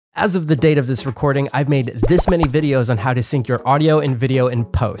As of the date of this recording, I've made this many videos on how to sync your audio and video in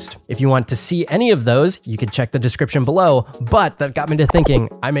post. If you want to see any of those, you can check the description below, but that got me to thinking,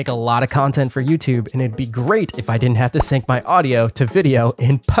 I make a lot of content for YouTube and it'd be great if I didn't have to sync my audio to video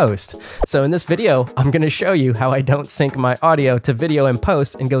in post. So in this video, I'm gonna show you how I don't sync my audio to video in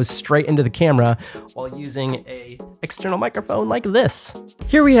post and go straight into the camera while using an external microphone like this.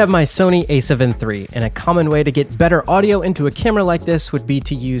 Here we have my Sony a7 III, and a common way to get better audio into a camera like this would be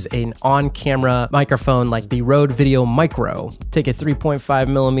to use an on-camera microphone like the Rode Video Micro. Take a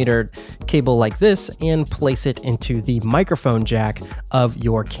 3.5mm cable like this and place it into the microphone jack of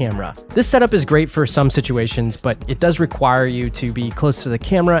your camera. This setup is great for some situations, but it does require you to be close to the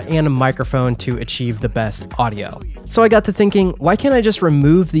camera and a microphone to achieve the best audio. So I got to thinking, why can't I just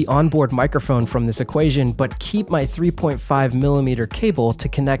remove the onboard microphone from this equation, but keep my 3.5mm cable to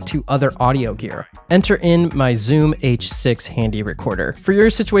connect to other audio gear? Enter in my Zoom H6 handy recorder. For your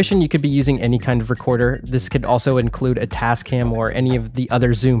situation, you could be using any kind of recorder. This could also include a Tascam or any of the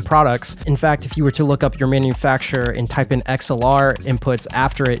other Zoom products. In fact, if you were to look up your manufacturer and type in XLR inputs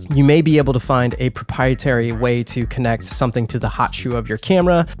after it, you may be able to find a proprietary way to connect something to the hot shoe of your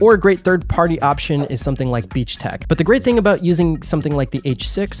camera, or a great third-party option is something like Beach Tech. But the great thing about using something like the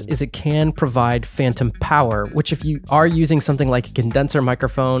H6 is it can provide phantom power, which if you are using something like a condenser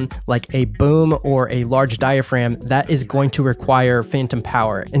microphone, like a boom or a large diaphragm, that is going to require phantom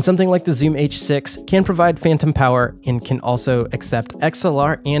power. And something like the Zoom H6 can provide phantom power and can also accept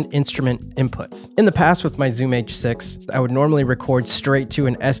XLR and instrument inputs. In the past with my Zoom H6, I would normally record straight to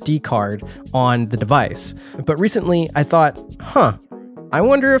an SD card on the device. But recently I thought, I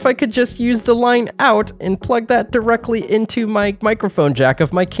wonder if I could just use the line out and plug that directly into my microphone jack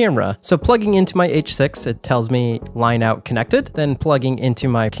of my camera. So plugging into my H6, it tells me line out connected. Then plugging into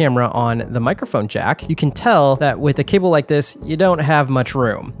my camera on the microphone jack, you can tell that with a cable like this, you don't have much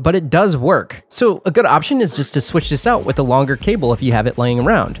room, but it does work. So a good option is just to switch this out with a longer cable if you have it laying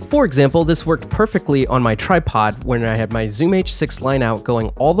around. For example, this worked perfectly on my tripod when I had my Zoom H6 line out going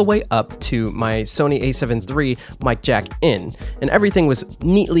all the way up to my Sony a7 III mic jack in, and everything was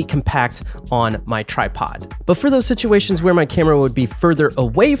neatly compact on my tripod. But for those situations where my camera would be further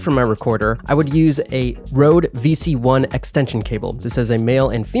away from my recorder, I would use a Rode VC1 extension cable. This has a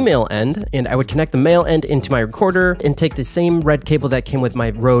male and female end, and I would connect the male end into my recorder and take the same red cable that came with my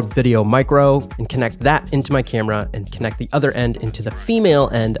Rode Video Micro and connect that into my camera and connect the other end into the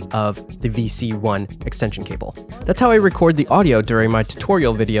female end of the VC1 extension cable. That's how I record the audio during my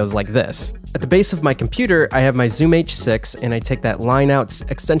tutorial videos like this. At the base of my computer, I have my Zoom H6, and I take that line out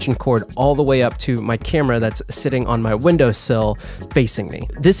extension cord all the way up to my camera that's sitting on my windowsill facing me.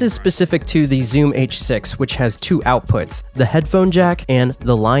 This is specific to the Zoom H6, which has two outputs, the headphone jack and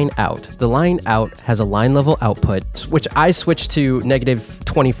the line out. The line out has a line level output, which I switched to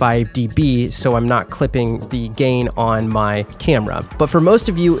 -25 dB, so I'm not clipping the gain on my camera. But for most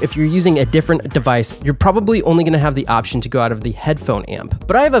of you, if you're using a different device, you're probably only going to have the option to go out of the headphone amp.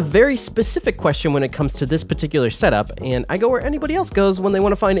 But I have a very specific question when it comes to this particular setup, and I go where anybody else goes when they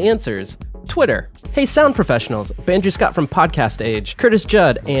want to find answers. Twitter. Hey sound professionals, Andrew Scott from Podcast Age, Curtis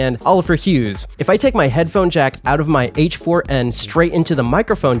Judd, and Oliver Hughes. If I take my headphone jack out of my H4n straight into the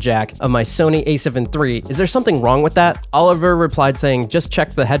microphone jack of my Sony a7 III, is there something wrong with that? Oliver replied saying, just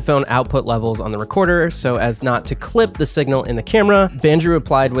check the headphone output levels on the recorder so as not to clip the signal in the camera. Andrew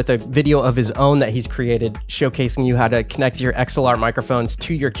replied with a video of his own that he's created showcasing you how to connect your XLR microphones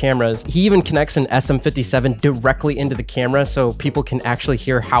to your cameras. He even connects an SM57 directly into the camera so people can actually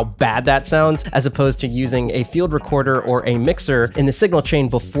hear how bad that sounds, as opposed to using a field recorder or a mixer in the signal chain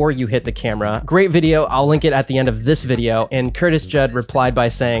before you hit the camera. Great video, I'll link it at the end of this video. And Curtis Judd replied by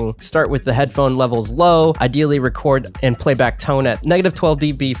saying, start with the headphone levels low, ideally record and playback tone at -12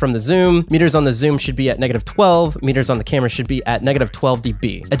 dB from the zoom. Meters on the zoom should be at -12, meters on the camera should be at -12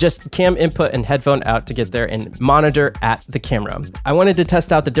 dB. Adjust cam input and headphone out to get there and monitor at the camera. I wanted to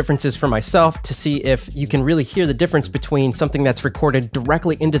test out the differences for myself to see if you can really hear the difference between something that's recorded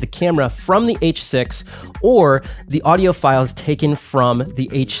directly into the camera from the H6 or the audio files taken from the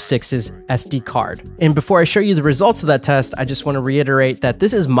H6's SD card. And before I show you the results of that test, I just want to reiterate that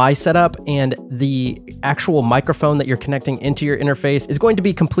this is my setup, and the actual microphone that you're connecting into your interface is going to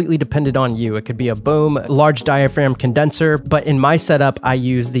be completely dependent on you. It could be a boom, large diaphragm condenser, but in my setup, I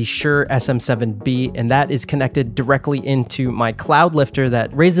use the Shure SM7B, and that is connected directly into my cloud lifter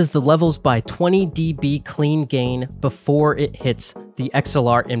that raises the levels by 20 dB clean gain before it hits the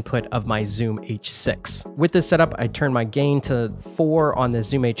XLR input of my Zoom H6. With this setup, I turn my gain to 4 on the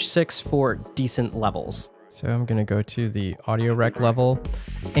Zoom H6 for decent levels. So I'm gonna go to the audio rec level,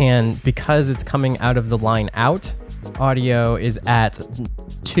 and because it's coming out of the line out, audio is at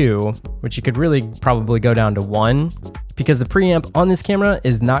 2, which you could really probably go down to 1, because the preamp on this camera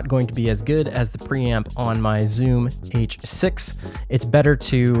is not going to be as good as the preamp on my Zoom H6. It's better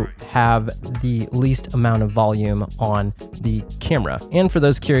to have the least amount of volume on the camera. And for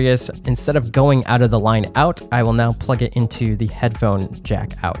those curious, instead of going out of the line out, I will now plug it into the headphone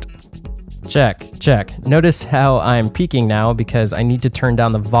jack out. Check, check. Notice how I'm peaking now because I need to turn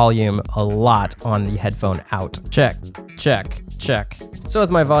down the volume a lot on the headphone out. Check, check, check. So with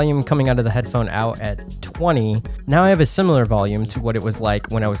my volume coming out of the headphone out at 20, now I have a similar volume to what it was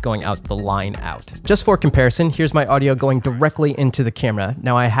like when I was going out the line out. Just for comparison, here's my audio going directly into the camera.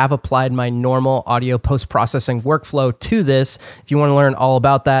 Now I have applied my normal audio post-processing workflow to this. If you want to learn all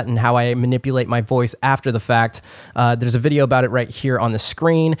about that and how I manipulate my voice after the fact, there's a video about it right here on the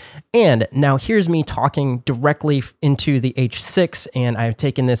screen. And now here's me talking directly into the H6, and I've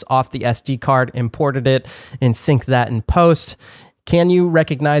taken this off the SD card, imported it, and synced that in post. Can you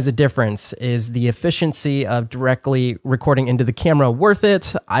recognize a difference? Is the efficiency of directly recording into the camera worth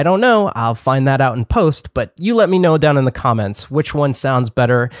it? I don't know. I'll find that out in post, but you let me know down in the comments which one sounds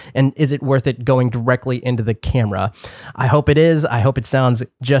better and is it worth it going directly into the camera? I hope it is. I hope it sounds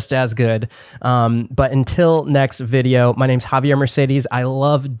just as good. But until next video, my name's Javier Mercedes. I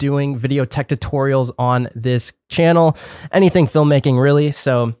love doing video tech tutorials on this channel, anything filmmaking really.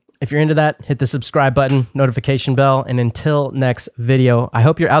 So if you're into that, hit the subscribe button, notification bell, and until next video, I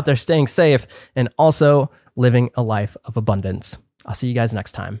hope you're out there staying safe and also living a life of abundance. I'll see you guys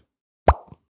next time.